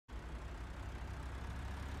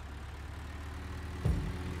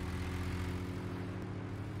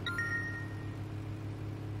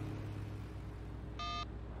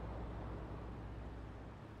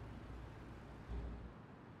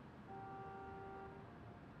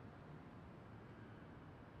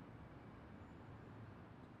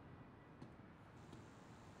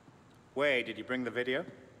Wei, did you bring the video?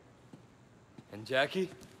 And Jackie?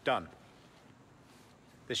 Done.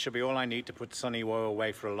 This should be all I need to put Sonny Wo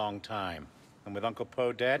away for a long time. And with Uncle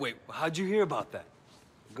Po dead... Wait, how'd you hear about that?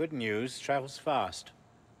 Good news travels fast.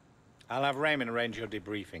 I'll have Raymond arrange your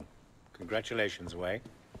debriefing. Congratulations, Wei.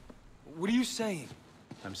 What are you saying?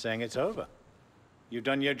 I'm saying it's over. You've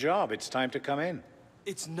done your job. It's time to come in.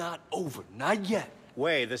 It's not over. Not yet.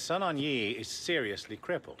 Wei, the Sun On Yi is seriously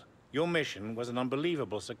crippled. Your mission was an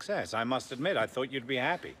unbelievable success. I must admit, I thought you'd be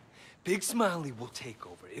happy. Big Smiley will take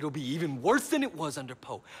over. It'll be even worse than it was under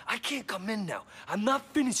Po. I can't come in now. I'm not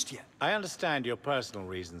finished yet. I understand your personal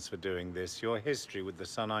reasons for doing this, your history with the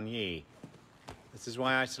Sun On Yi. This is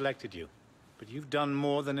why I selected you. But you've done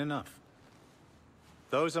more than enough.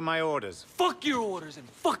 Those are my orders. Fuck your orders, and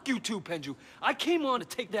fuck you too, Penju. I came on to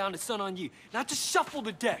take down the Sun On Yi, not to shuffle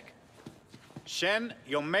the deck. Shen,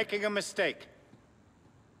 you're making a mistake.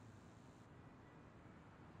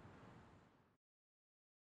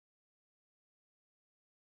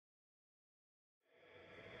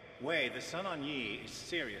 Wei, the Sun On Yi is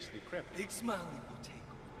seriously crippled. Big Smiley will take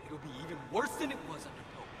over. It'll be even worse than it was under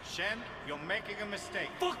Po. Shen, you're making a mistake.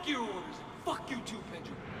 Fuck your orders, and fuck you too,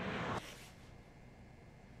 Penju.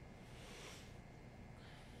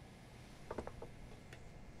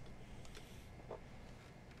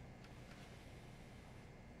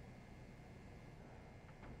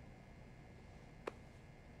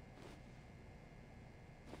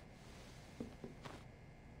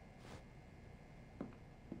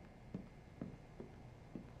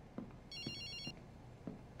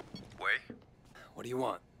 What do you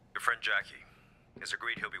want? Your friend Jackie has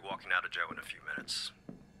agreed he'll be walking out of jail in a few minutes.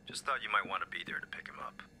 Just thought you might want to be there to pick him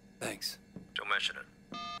up. Thanks. Don't mention it.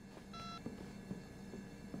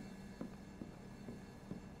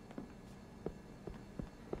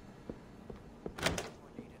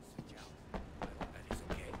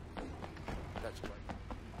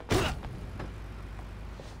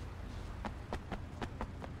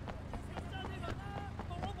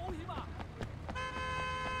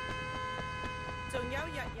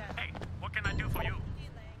 Hey, what can I do for you?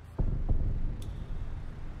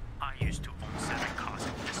 I used to own 7 cars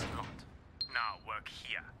in this lot. Now I work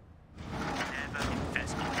here. Never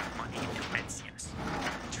invest all your money into Mencius.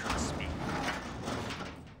 Trust me.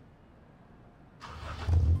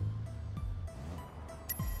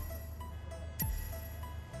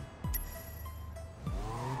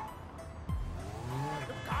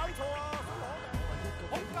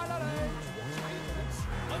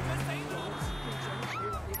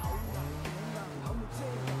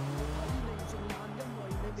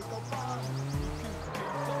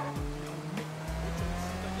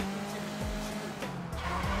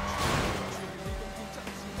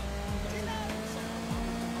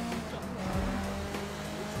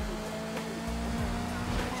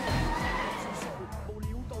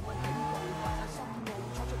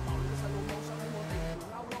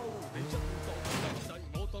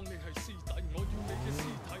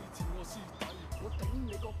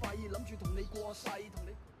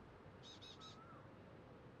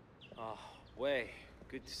 Oh, Wei,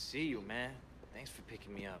 good to see you, man. Thanks for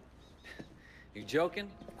picking me up. You joking?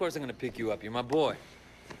 Of course I'm gonna pick you up. You're my boy.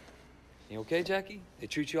 You okay, Jackie? They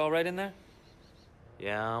treat you all right in there?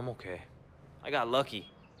 Yeah, I'm okay. I got lucky.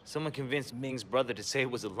 Someone convinced Ming's brother to say it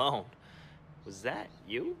was alone. Was that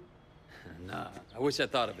you? Nah, I wish I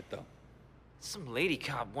thought of it, though. Some lady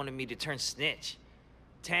cop wanted me to turn snitch.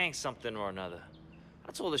 Tang something or another.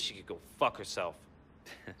 I told her she could go fuck herself.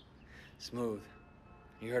 Smooth.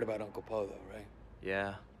 You heard about Uncle Po, though, right?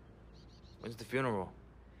 Yeah. When's the funeral?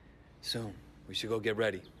 Soon. We should go get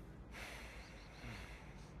ready.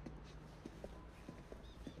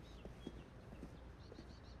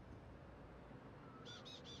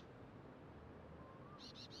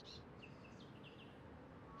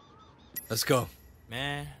 Let's go.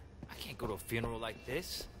 Man, I can't go to a funeral like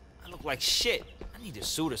this. I look like shit. I need a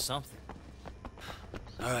suit or something.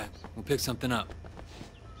 All right, we'll pick something up.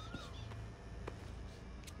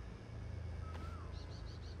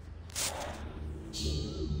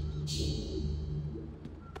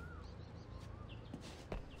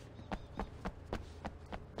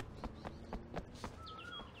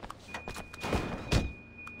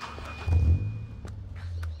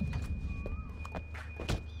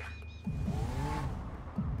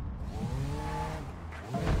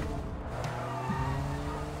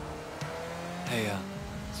 Hey,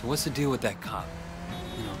 so what's the deal with that cop?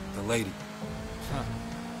 You know, the lady. Huh.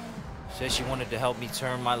 Said she wanted to help me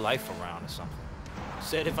turn my life around or something.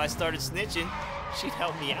 Said if I started snitching, she'd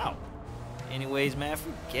help me out. Anyways, man,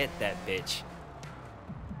 forget that bitch.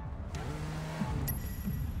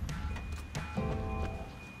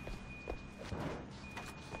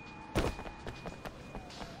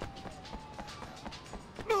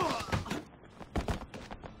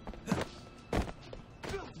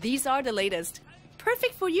 These are the latest.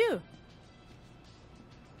 Perfect for you.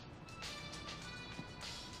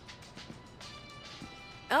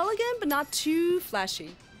 Elegant, but not too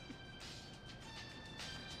flashy.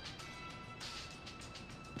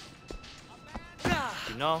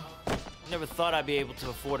 You know, never thought I'd be able to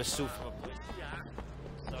afford a suit from a place.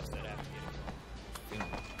 Sucks that I have to get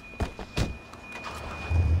it.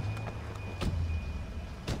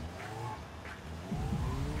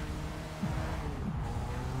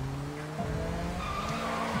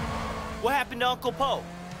 What happened to Uncle Po?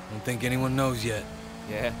 Don't think anyone knows yet.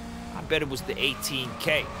 Yeah, I bet it was the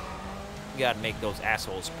 18K. You gotta make those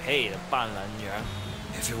assholes pay the banlanya.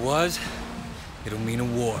 If it was, it'll mean a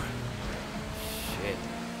war. Shit.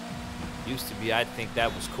 Used to be I'd think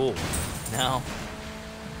that was cool. Now,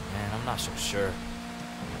 man, I'm not so sure.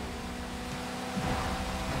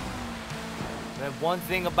 But one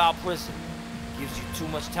thing about prison, it gives you too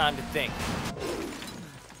much time to think.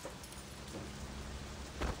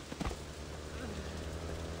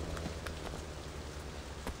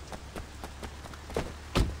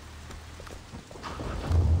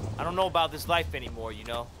 I don't know about this life anymore, you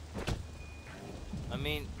know? I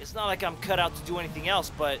mean, it's not like I'm cut out to do anything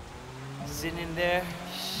else, but sitting in there,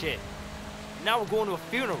 shit. Now we're going to a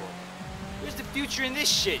funeral. Where's the future in this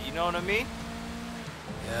shit, you know what I mean?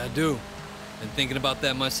 Yeah, I do. Been thinking about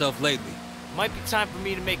that myself lately. Might be time for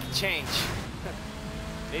me to make a change.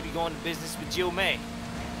 Maybe go into business with Jill May.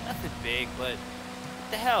 Nothing big, but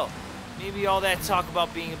what the hell? Maybe all that talk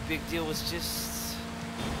about being a big deal was just...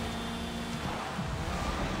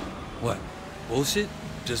 What? Bullshit?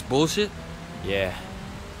 Just bullshit? Yeah,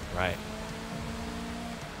 right.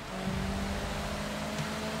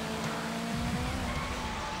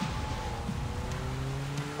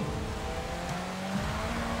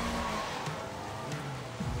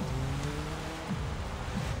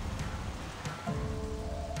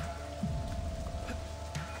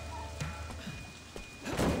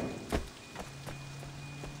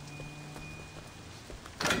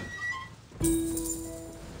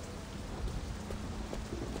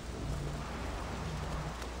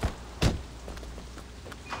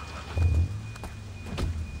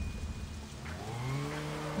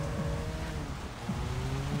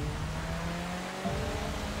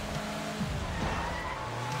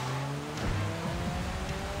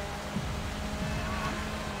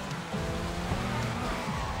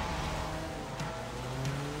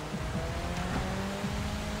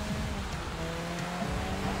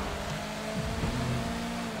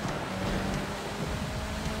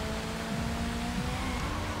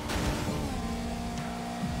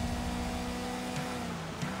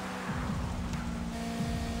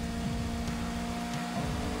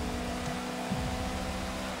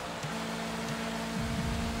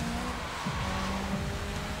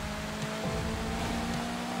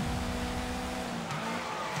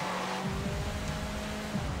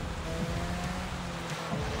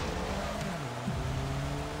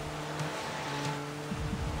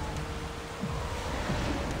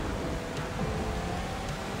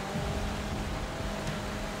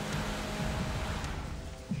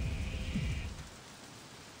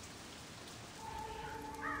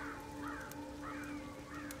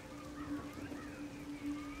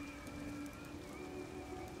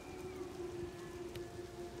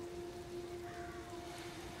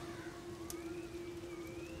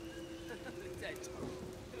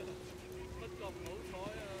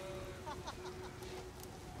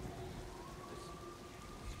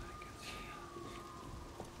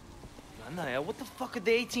 Naya, what the fuck are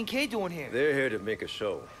the 18K doing here? They're here to make a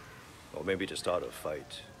show. Or maybe to start a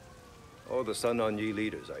fight. All the Sun On Yee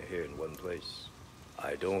leaders are here in one place.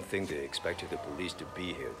 I don't think they expected the police to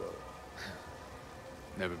be here, though.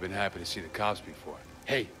 Never been happy to see the cops before.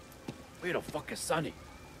 Hey, where the fuck is Sonny?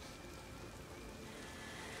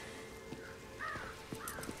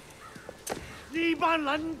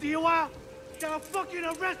 fucking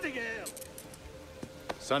arresting him!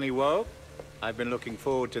 Sonny Woe, I've been looking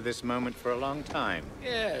forward to this moment for a long time.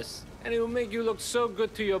 Yes, and it will make you look so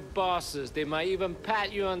good to your bosses. They might even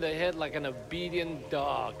pat you on the head like an obedient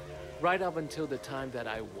dog. Right up until the time that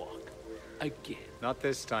I walk. Again. Not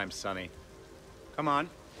this time, Sonny. Come on.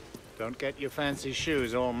 Don't get your fancy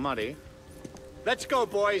shoes all muddy. Let's go,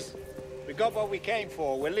 boys. We got what we came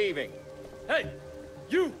for. We're leaving. Hey,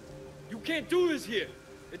 you! You can't do this here.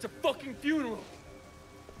 It's a fucking funeral.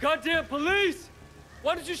 Goddamn police!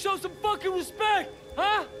 Why don't you show some fucking respect,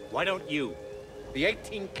 huh? Why don't you? The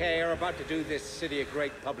 18K are about to do this city a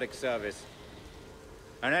great public service.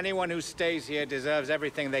 And anyone who stays here deserves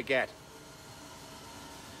everything they get.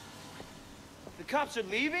 The cops are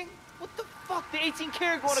leaving? What the fuck? The 18K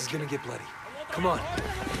are going to... This is gonna get bloody. Come on.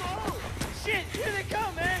 shit! Here they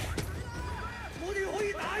come, man!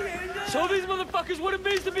 Show these motherfuckers what it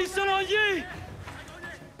means to be Sun On Yee!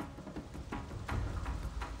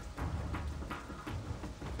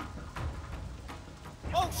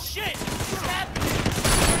 Oh shit! What's happening?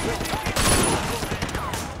 Get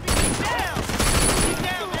down! Get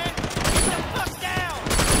down, man! Get the fuck down!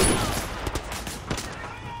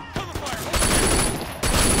 Cover fire!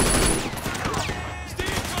 Stay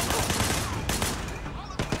in cover!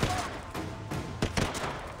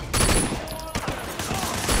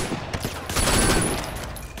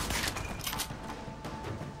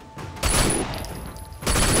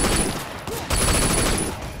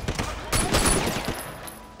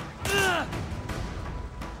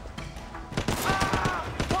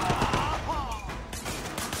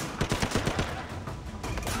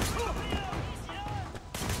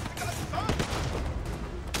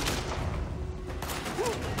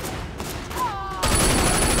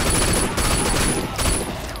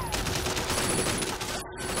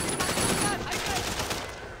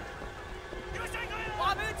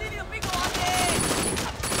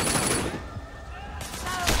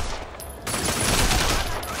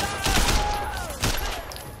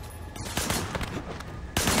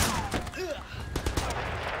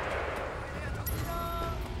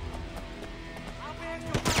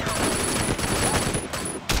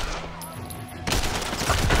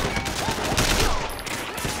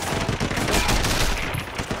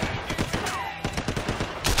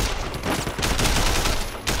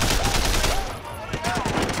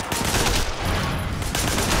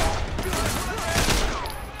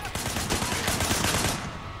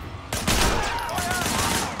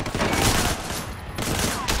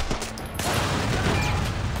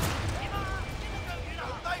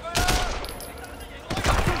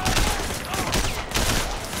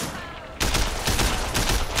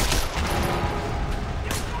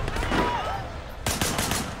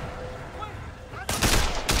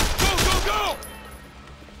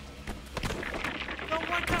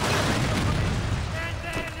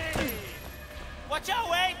 Watch out,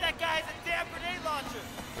 Wade! That guy has a damn grenade launcher!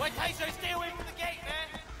 White Tyson, stay away from the gate,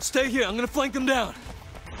 man! Stay here, I'm gonna flank them down.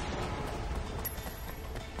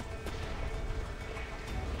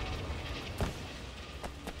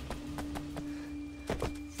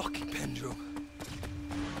 Fucking Pendrew.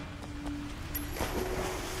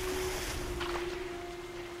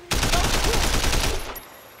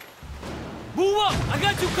 Move up! I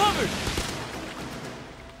got you covered!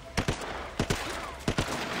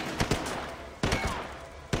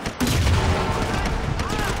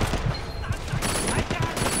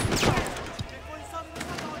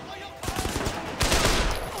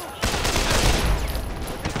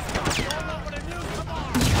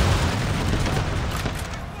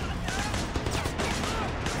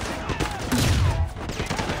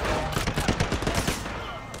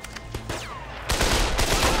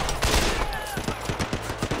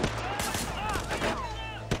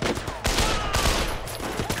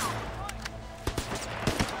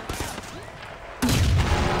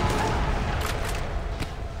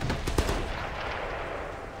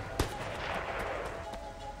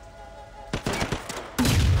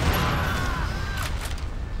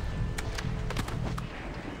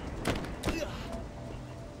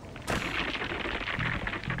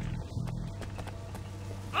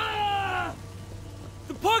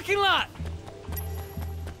 Parking lot!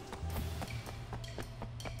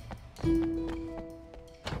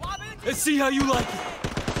 Let's see how you like it.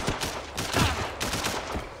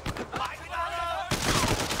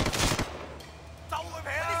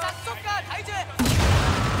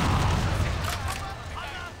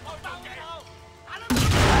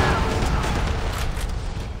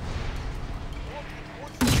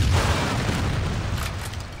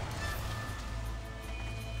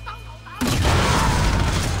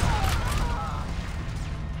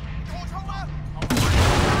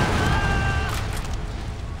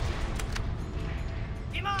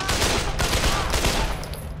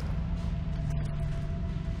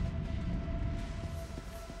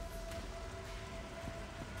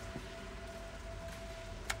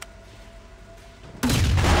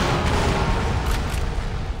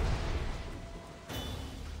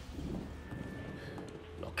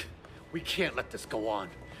 We can't let this go on.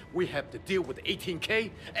 We have to deal with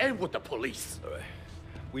 18K and with the police. All right.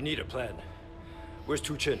 We need a plan. Where's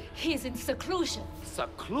Tu Chin? He's in seclusion.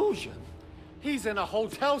 Seclusion? He's in a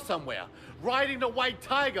hotel somewhere, riding the white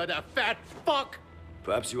tiger, that fat fuck!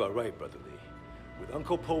 Perhaps you are right, Brother Lee. With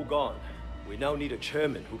Uncle Po gone, we now need a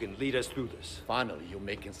chairman who can lead us through this. Finally, you're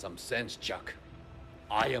making some sense, Chuck.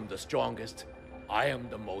 I am the strongest. I am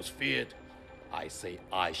the most feared. I say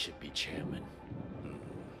I should be chairman.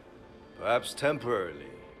 Perhaps temporarily.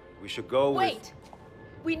 We should go with... Wait!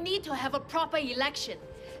 We need to have a proper election.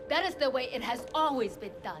 That is the way it has always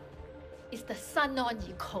been done. It's the Sun On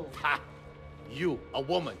Yi Code. Ha! You, a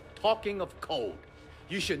woman, talking of code.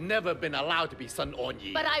 You should never have been allowed to be Sun On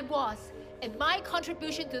Yi. But I was, and my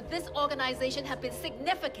contribution to this organization have been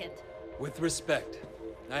significant. With respect,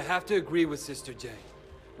 I have to agree with Sister Jane.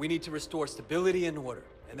 We need to restore stability and order,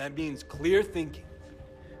 and that means clear thinking.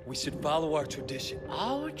 We should follow our tradition.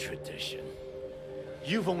 Our tradition?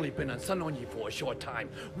 You've only been on Sun On Yi for a short time.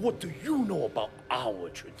 What do you know about our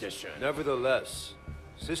tradition? Nevertheless,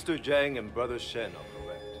 Sister Zhang and Brother Shen are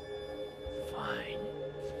correct. Fine.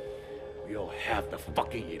 We'll have the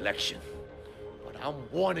fucking election. But I'm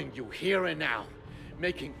warning you here and now.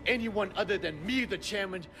 Making anyone other than me the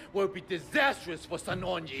chairman will be disastrous for Sun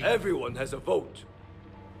On Yi. Everyone has a vote.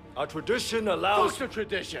 Our tradition allows... What's the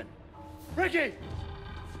tradition? Ricky!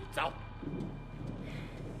 It's out.